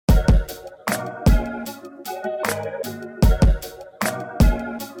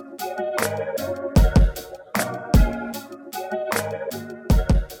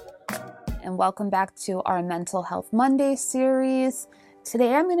welcome back to our Mental Health Monday series.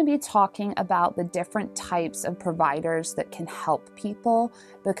 Today I'm going to be talking about the different types of providers that can help people,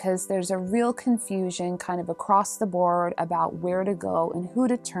 because there's a real confusion kind of across the board about where to go and who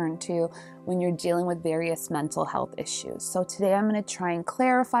to turn to when you're dealing with various mental health issues. So today I'm going to try and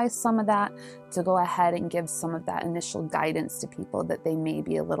clarify some of that to go ahead and give some of that initial guidance to people that they may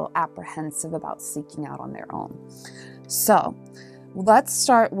be a little apprehensive about seeking out on their own. So let's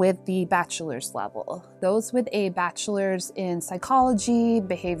start with the bachelor's level. Those with a bachelor's in psychology,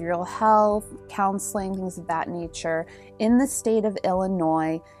 behavioral health, counseling, things of that nature in the state of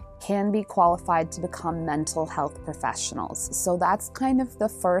Illinois can be qualified to become mental health professionals. So that's kind of the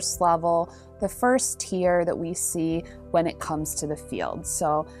first level, the first tier that we see when it comes to the field.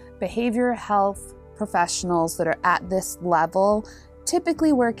 So behavioral health professionals that are at this level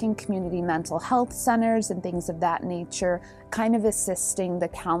typically work in community mental health centers and things of that nature, kind of assisting the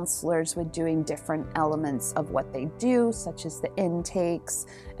counselors with doing different elements of what they do, such as the intakes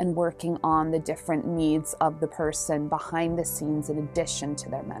and working on the different needs of the person behind the scenes in addition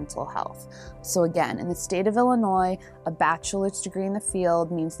to their mental health. So again, in the state of Illinois, a bachelor's degree in the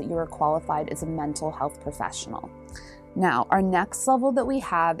field means that you are qualified as a mental health professional. Now, our next level that we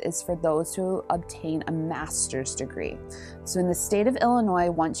have is for those who obtain a master's degree. So in the state of Illinois,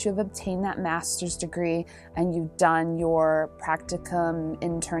 once you have obtained that master's degree and you've done your practicum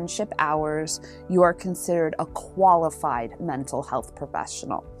internship hours, you are considered a qualified mental health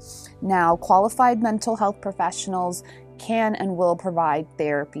professional. Now, qualified mental health professionals can and will provide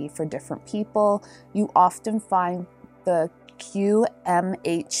therapy for different people. You often find the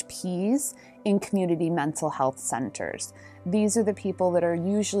QMHPs in community mental health centers. These are the people that are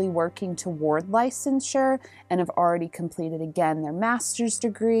usually working toward licensure and have already completed, again, their master's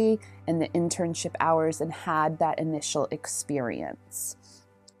degree and the internship hours and had that initial experience.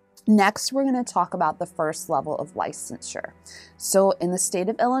 Next, we're going to talk about the first level of licensure. So in the state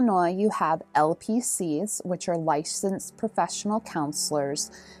of Illinois, you have LPCs, which are licensed professional counselors,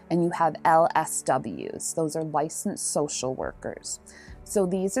 and you have LSWs. Those are licensed social workers. So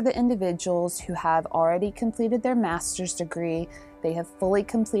these are the individuals who have already completed their master's degree, they have fully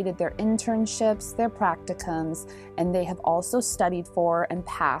completed their internships, their practicums, and they have also studied for and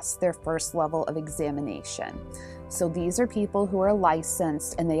passed their first level of examination. So these are people who are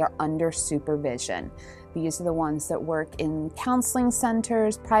licensed and they are under supervision. These are the ones that work in counseling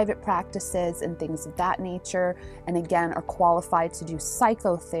centers, private practices, and things of that nature, and again are qualified to do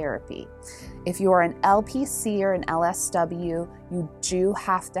psychotherapy. If you are an LPC or an LSW, you do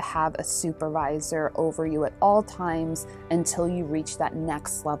have to have a supervisor over you at all times until you reach that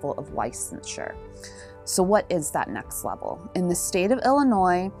next level of licensure. So what is that next level? In the state of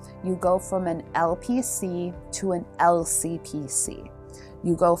Illinois, you go from an LPC to an LCPC.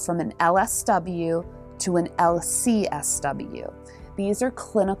 You go from an LSW to an LCSW. These are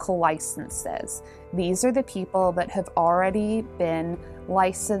clinical licenses. These are the people that have already been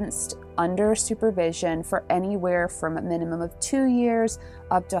licensed under supervision for anywhere from a minimum of 2 years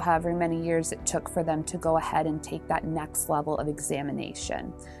up to however many years it took for them to go ahead and take that next level of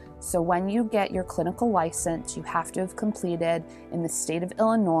examination. So when you get your clinical license, you have to have completed in the state of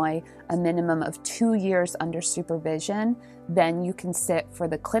Illinois a minimum of 2 years under supervision. Then you can sit for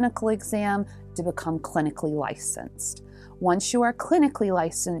the clinical exam to become clinically licensed. Once you are clinically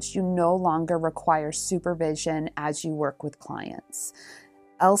licensed, you no longer require supervision as you work with clients.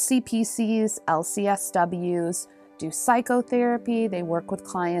 LCPCs, LCSWs do psychotherapy, they work with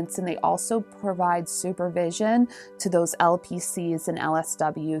clients, and they also provide supervision to those LPCs and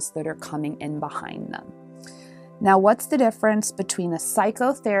LSWs that are coming in behind them. Now, what's the difference between a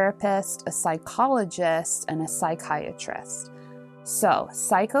psychotherapist, a psychologist, and a psychiatrist? So,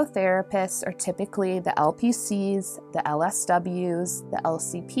 psychotherapists are typically the LPCs, the LSWs, the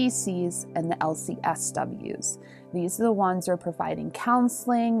LCPCs, and the LCSWs. These are the ones who are providing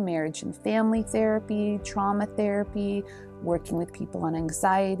counseling, marriage and family therapy, trauma therapy, working with people on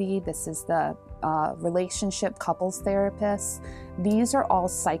anxiety. This is the relationship couples therapists. These are all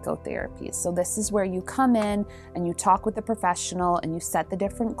psychotherapies. So this is where you come in and you talk with the professional and you set the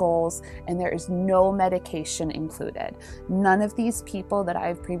different goals, and there is no medication included. None of these people that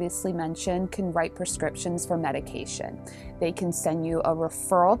I've previously mentioned can write prescriptions for medication. They can send you a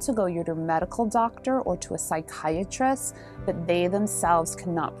referral to go to your medical doctor or to a psychiatrist, but they themselves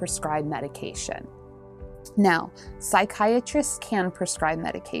cannot prescribe medication. Now, psychiatrists can prescribe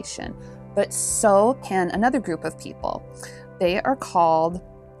medication, but so can another group of people. They are called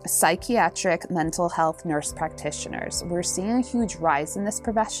psychiatric mental health nurse practitioners. We're seeing a huge rise in this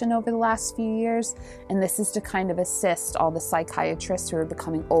profession over the last few years, and this is to kind of assist all the psychiatrists who are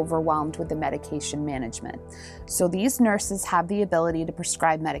becoming overwhelmed with the medication management. So these nurses have the ability to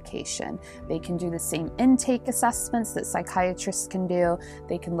prescribe medication. They can do the same intake assessments that psychiatrists can do.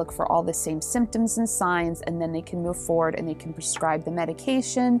 They can look for all the same symptoms and signs, and then they can move forward and they can prescribe the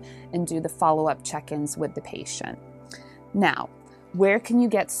medication and do the follow-up check-ins with the patient. Now, where can you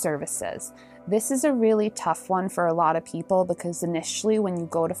get services? This is a really tough one for a lot of people because initially when you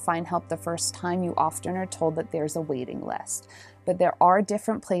go to find help the first time, you often are told that there's a waiting list. But there are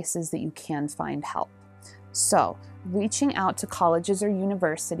different places that you can find help. So, reaching out to colleges or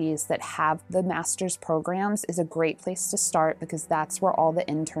universities that have the master's programs is a great place to start because that's where all the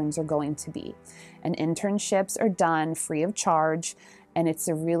interns are going to be. And internships are done free of charge. And it's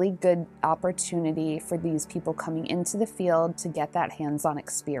a really good opportunity for these people coming into the field to get that hands-on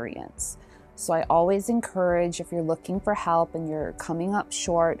experience. So I always encourage, if you're looking for help and you're coming up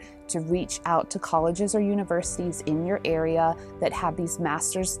short, to reach out to colleges or universities in your area that have these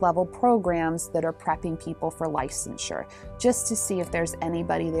master's level programs that are prepping people for licensure, just to see if there's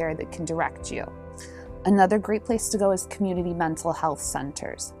anybody there that can direct you. Another great place to go is community mental health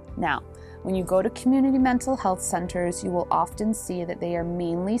centers. Now, when you go to community mental health centers, you will often see that they are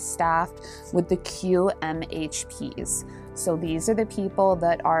mainly staffed with the QMHPs. So these are the people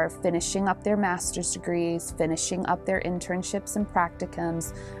that are finishing up their master's degrees, finishing up their internships and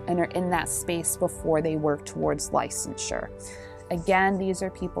practicums, and are in that space before they work towards licensure. Again, these are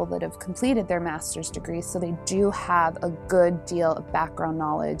people that have completed their master's degrees, so they do have a good deal of background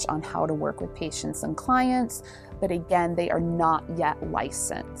knowledge on how to work with patients and clients, but again, they are not yet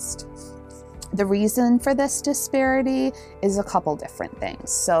licensed. The reason for this disparity is a couple different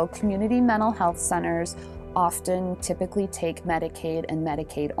things. So community mental health centers often typically take Medicaid and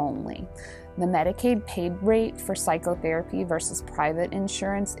Medicaid only. The Medicaid paid rate for psychotherapy versus private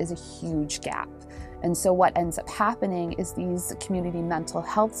insurance is a huge gap. And so what ends up happening is these community mental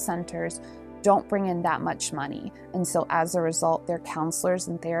health centers don't bring in that much money. And so as a result, their counselors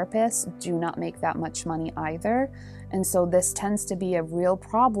and therapists do not make that much money either. And so this tends to be a real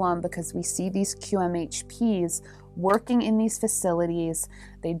problem because we see these QMHPs working in these facilities,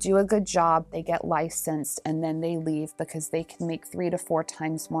 they do a good job, they get licensed, and then they leave because they can make 3 to 4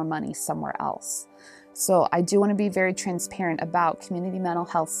 times more money somewhere else. So I do want to be very transparent about community mental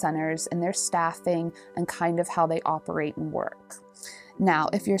health centers and their staffing and kind of how they operate and work. Now,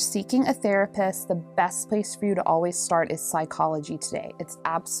 if you're seeking a therapist, the best place for you to always start is Psychology Today. It's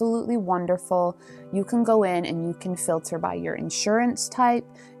absolutely wonderful. You can go in and you can filter by your insurance type.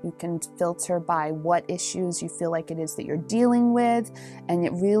 You can filter by what issues you feel like it is that you're dealing with. And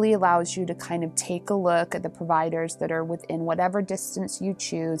it really allows you to kind of take a look at the providers that are within whatever distance you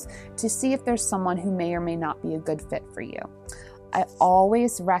choose to see if there's someone who may or may not be a good fit for you. I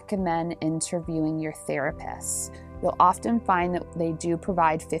always recommend interviewing your therapists. You'll often find that they do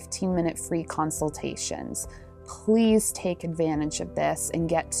provide 15-minute free consultations. Please take advantage of this and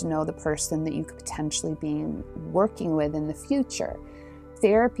get to know the person that you could potentially be working with in the future.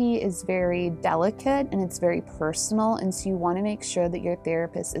 Therapy is very delicate and it's very personal, and so you want to make sure that your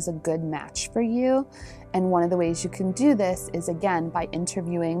therapist is a good match for you. And one of the ways you can do this is, again, by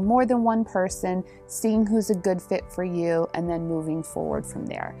interviewing more than one person, seeing who's a good fit for you, and then moving forward from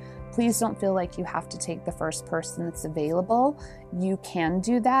there. Please don't feel like you have to take the first person that's available. You can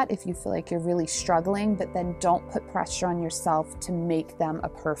do that if you feel like you're really struggling, but then don't put pressure on yourself to make them a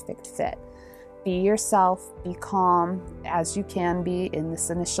perfect fit. Be yourself, be calm as you can be in this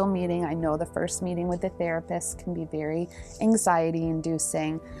initial meeting. I know the first meeting with the therapist can be very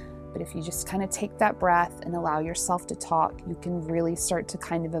anxiety-inducing, but if you just kind of take that breath and allow yourself to talk, you can really start to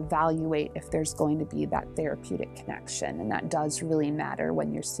kind of evaluate if there's going to be that therapeutic connection. And that does really matter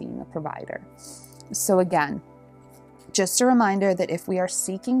when you're seeing a provider. So again, just a reminder that if we are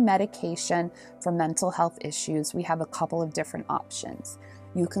seeking medication for mental health issues, we have a couple of different options.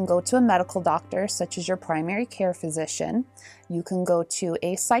 You can go to a medical doctor, such as your primary care physician. You can go to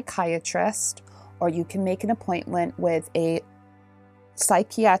a psychiatrist, or you can make an appointment with a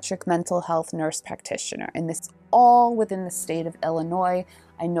psychiatric mental health nurse practitioner. And this is all within the state of Illinois.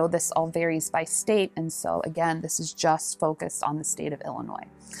 I know this all varies by state. And so again, this is just focused on the state of Illinois.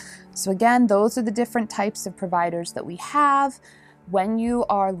 So again, those are the different types of providers that we have. When you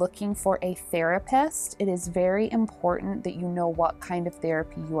are looking for a therapist, it is very important that you know what kind of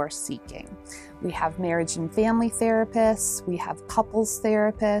therapy you are seeking. We have marriage and family therapists, we have couples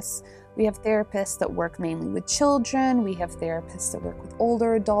therapists, we have therapists that work mainly with children, we have therapists that work with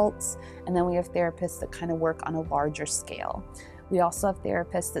older adults, and then we have therapists that kind of work on a larger scale. We also have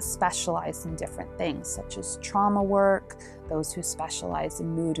therapists that specialize in different things, such as trauma work, those who specialize in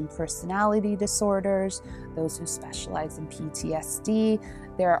mood and personality disorders, those who specialize in PTSD.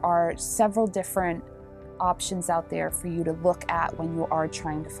 There are several different options out there for you to look at when you are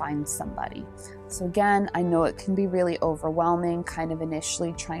trying to find somebody. So again, I know it can be really overwhelming kind of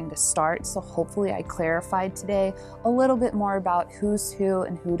initially trying to start, so hopefully I clarified today a little bit more about who's who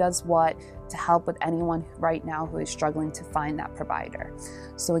and who does what to help with anyone right now who is struggling to find that provider.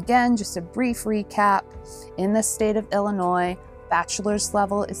 So again, just a brief recap. In the state of Illinois, bachelor's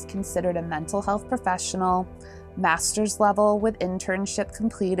level is considered a mental health professional. Master's level with internship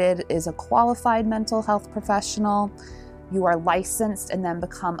completed is a qualified mental health professional. You are licensed and then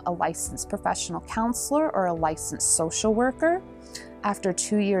become a licensed professional counselor or a licensed social worker. After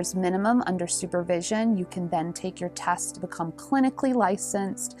 2 years minimum under supervision, you can then take your test to become clinically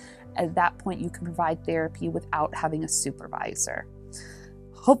licensed. At that point, you can provide therapy without having a supervisor.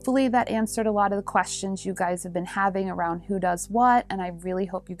 Hopefully that answered a lot of the questions you guys have been having around who does what, and I really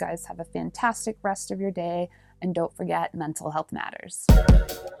hope you guys have a fantastic rest of your day, and don't forget, mental health matters.